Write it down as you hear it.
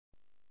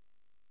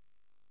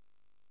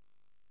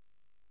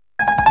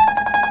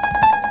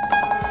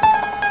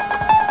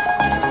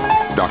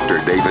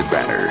Dr. David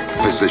Banner,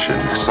 physician,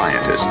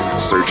 scientist,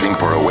 searching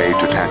for a way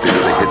to tap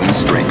into the hidden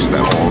strengths that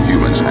all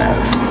humans have.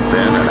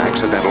 Then an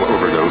accidental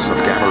overdose of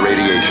gamma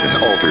radiation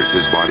alters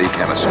his body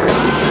chemistry.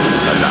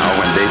 And now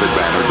when David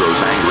Banner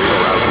grows angry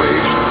or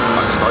outraged,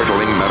 a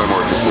startling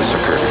metamorphosis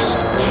occurs.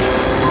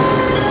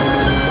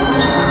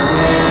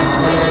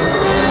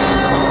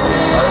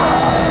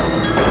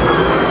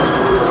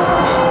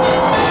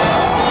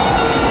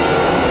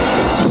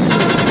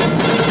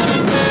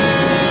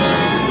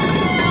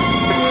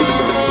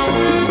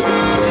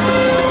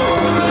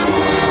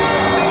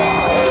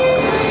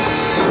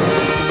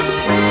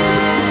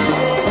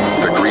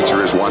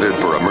 Wanted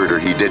for a murder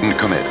he didn't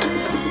commit.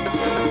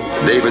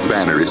 David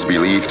Banner is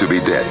believed to be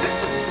dead,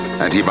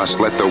 and he must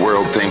let the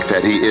world think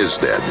that he is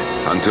dead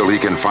until he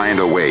can find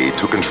a way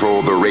to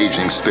control the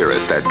raging spirit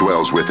that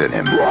dwells within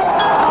him.